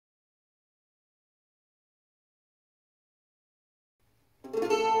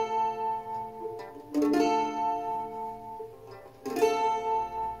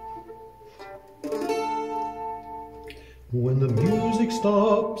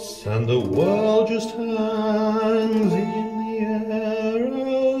stops and the world just hangs in the air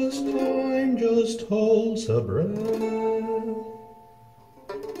as time just holds her breath.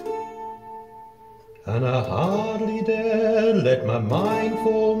 And I hardly dare let my mind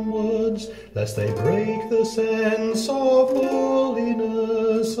form words, lest they break the sense of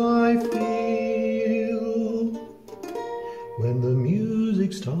holiness I feel when the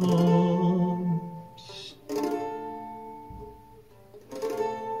music stops.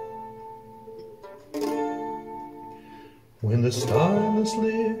 When the stylus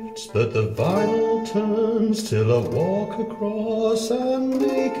lifts, but the vinyl turns, till I walk across and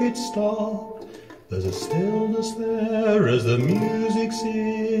make it stop. There's a stillness there as the music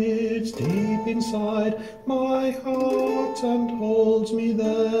sits deep inside my heart and holds me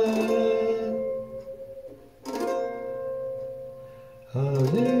there.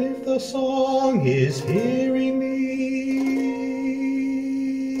 As if the song is hearing me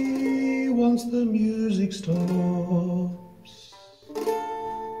once the music stops.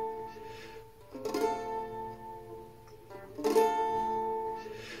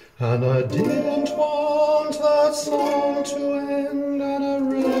 And I didn't want that song to end, and I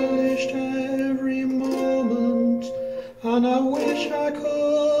relished every moment, and I wish I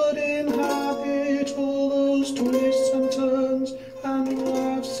could inhabit all those twists and turns and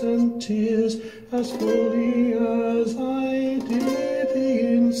laughs and tears as fully as I did the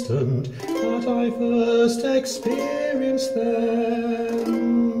instant that I first experienced them.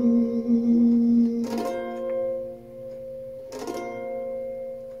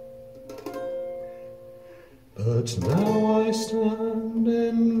 But now I stand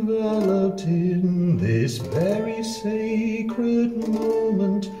enveloped in this very sacred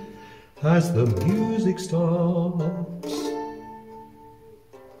moment as the music stops.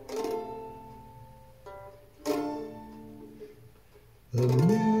 The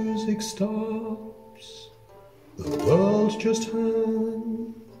music stops, the world just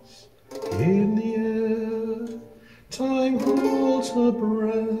hangs in the air, time holds her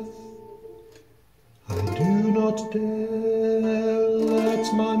breath. I do not dare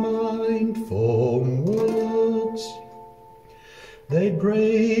let my mind form words. They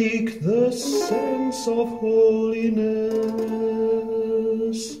break the sense of holiness.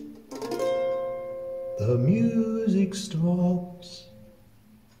 The music